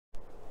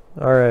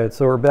Alright,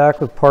 so we're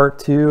back with part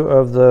 2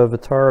 of the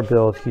Vitara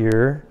build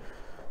here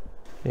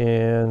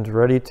and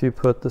ready to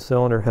put the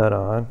cylinder head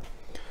on.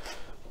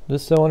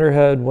 This cylinder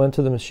head went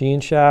to the machine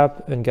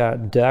shop and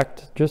got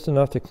decked just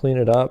enough to clean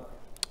it up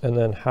and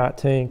then hot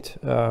tanked.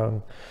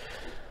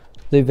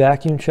 They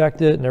vacuum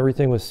checked it and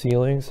everything was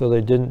sealing, so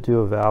they didn't do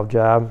a valve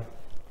job.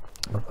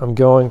 I'm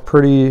going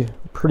pretty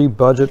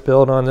budget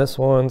build on this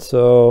one,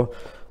 so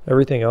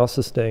everything else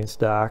is staying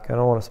stock. I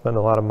don't want to spend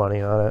a lot of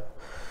money on it.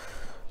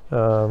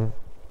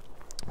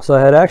 So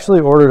I had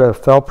actually ordered a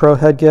Felpro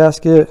head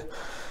gasket,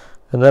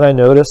 and then I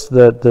noticed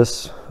that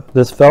this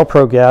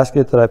Felpro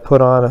gasket that I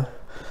put on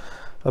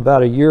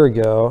about a year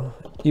ago,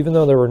 even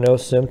though there were no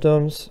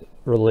symptoms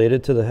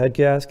related to the head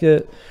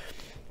gasket,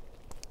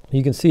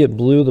 you can see it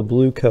blew the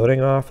blue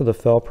coating off of the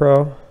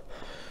Felpro.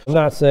 I'm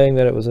not saying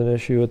that it was an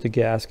issue with the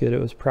gasket, it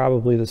was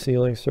probably the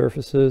sealing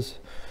surfaces.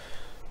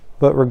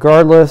 But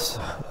regardless,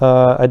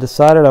 I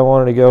decided I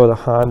wanted to go with a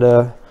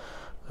Honda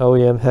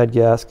OEM head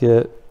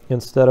gasket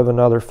instead of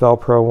another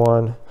Felpro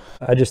one.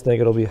 I just think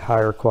it'll be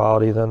higher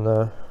quality than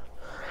the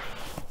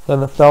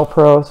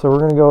Felpro, so we're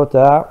going to go with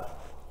that.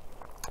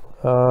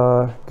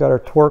 Got our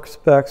torque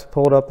specs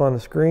pulled up on the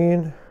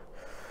screen.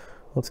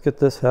 Let's get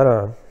this head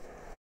on.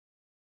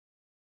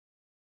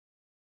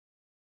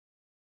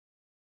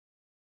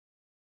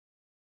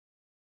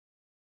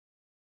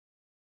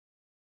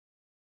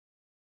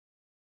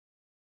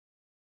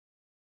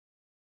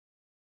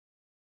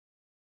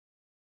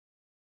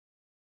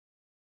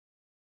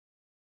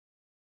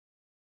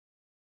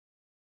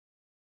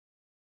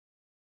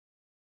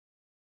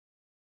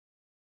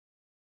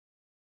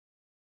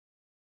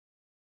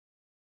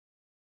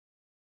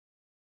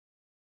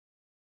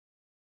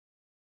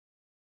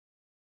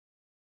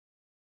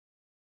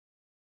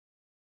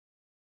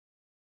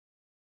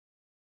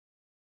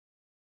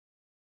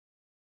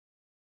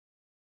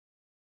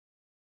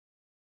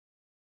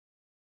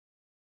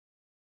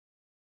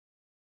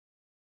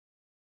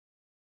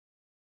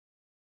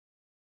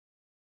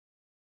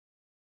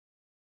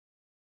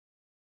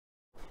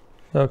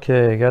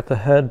 Okay, got the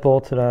head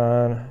bolted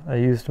on. I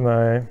used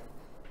my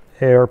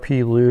ARP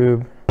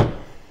lube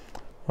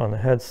on the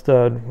head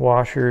stud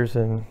washers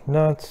and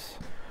nuts.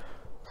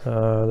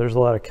 There's a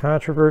lot of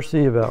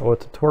controversy about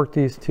what to torque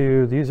these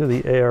to. These are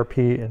the ARP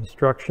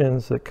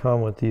instructions that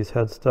come with these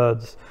head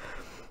studs,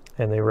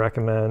 and they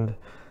recommend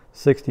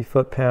 60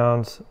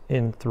 foot-pounds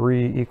in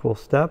 3 equal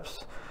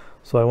steps.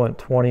 So I went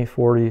 20,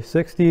 40,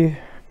 60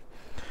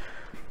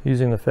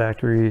 using the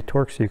factory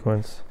torque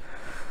sequence.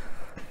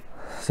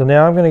 So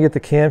now I'm going to get the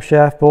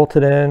camshaft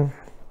bolted in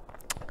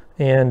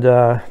and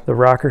the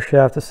rocker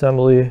shaft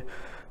assembly,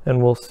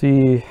 and we'll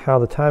see how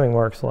the timing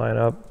marks line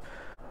up.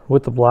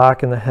 With the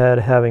block and the head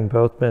having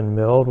both been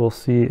milled, we'll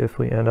see if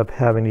we end up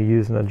having to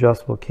use an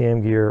adjustable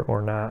cam gear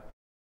or not.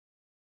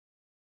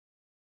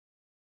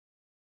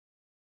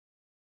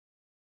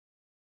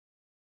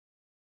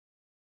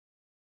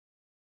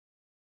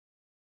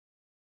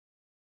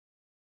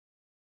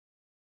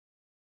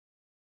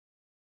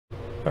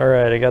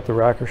 Alright, I got the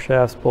rocker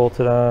shafts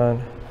bolted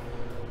on.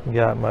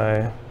 Got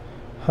my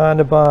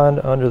Honda bond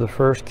under the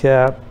first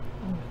cap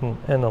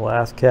and the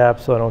last cap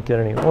so I don't get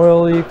any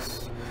oil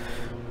leaks.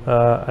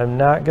 I'm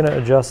not going to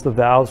adjust the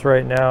valves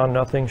right now.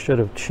 Nothing should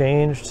have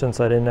changed since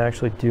I didn't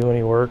actually do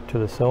any work to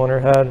the cylinder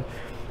head.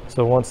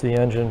 So once the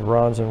engine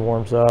runs and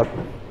warms up,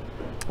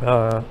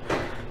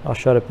 I'll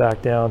shut it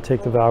back down,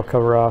 take the valve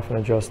cover off, and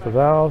adjust the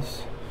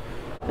valves.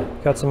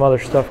 Got some other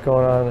stuff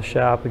going on in the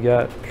shop. We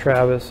got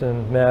Travis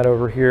and Matt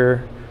over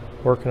here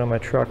working on my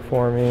truck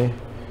for me.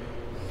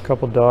 A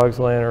couple dogs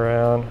laying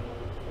around.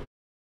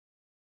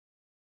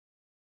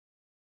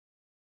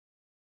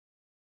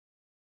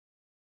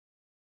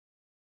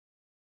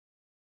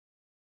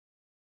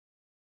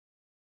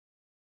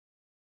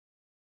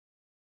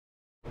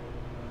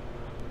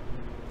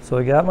 So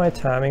I got my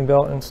timing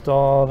belt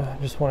installed. I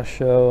just want to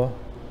show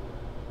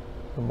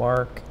the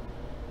mark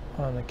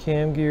on the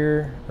cam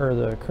gear or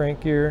the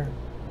crank gear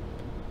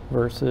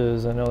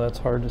versus, I know that's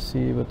hard to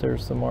see, but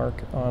there's the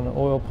mark on the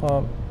oil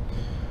pump,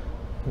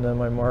 and then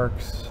my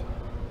marks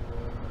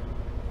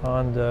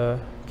on the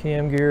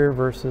cam gear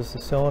versus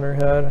the cylinder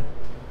head.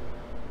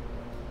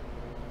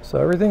 So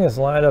everything is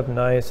lined up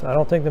nice. I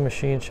don't think the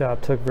machine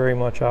shop took very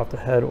much off the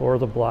head or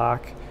the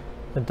block.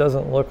 It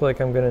doesn't look like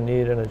I'm going to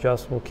need an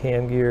adjustable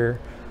cam gear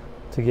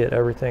to get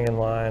everything in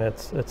line.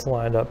 It's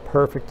lined up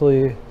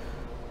perfectly.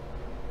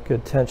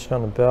 Good tension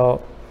on the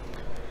belt,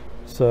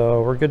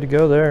 so we're good to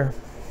go there.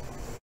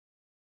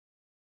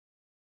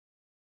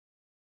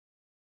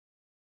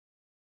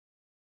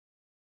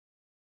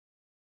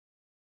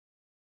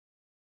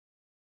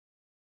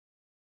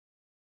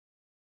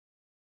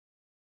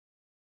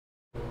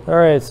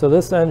 Alright, so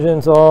this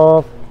engine's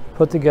all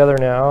put together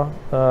now.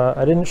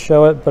 I didn't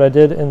show it, but I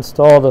did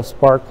install the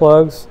spark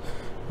plugs,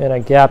 and I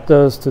gapped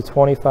those to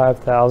 25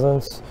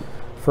 thousandths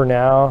for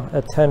now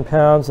at 10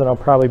 pounds, and I'll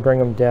probably bring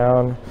them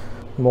down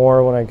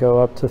more when I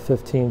go up to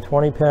 15,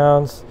 20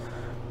 pounds.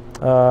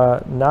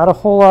 Not a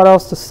whole lot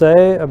else to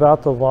say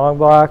about the long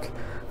block.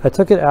 I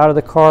took it out of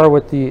the car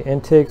with the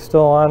intake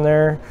still on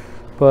there,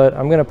 but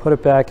I'm going to put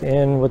it back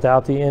in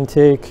without the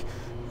intake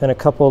and a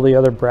couple of the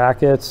other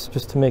brackets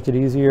just to make it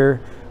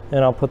easier,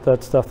 and I'll put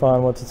that stuff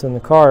on once it's in the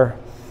car.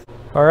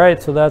 All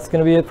right, so that's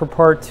going to be it for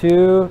part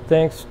 2.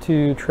 Thanks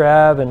to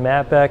Trav and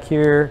Matt back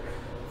here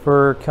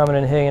for coming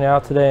and hanging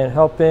out today and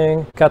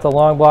helping. Got the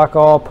long block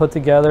all put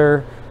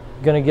together.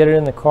 Going to get it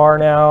in the car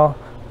now.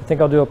 I think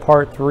I'll do a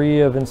part 3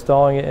 of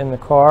installing it in the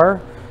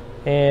car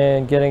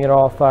and getting it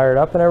all fired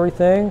up and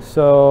everything.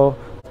 So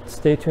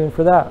stay tuned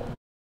for that.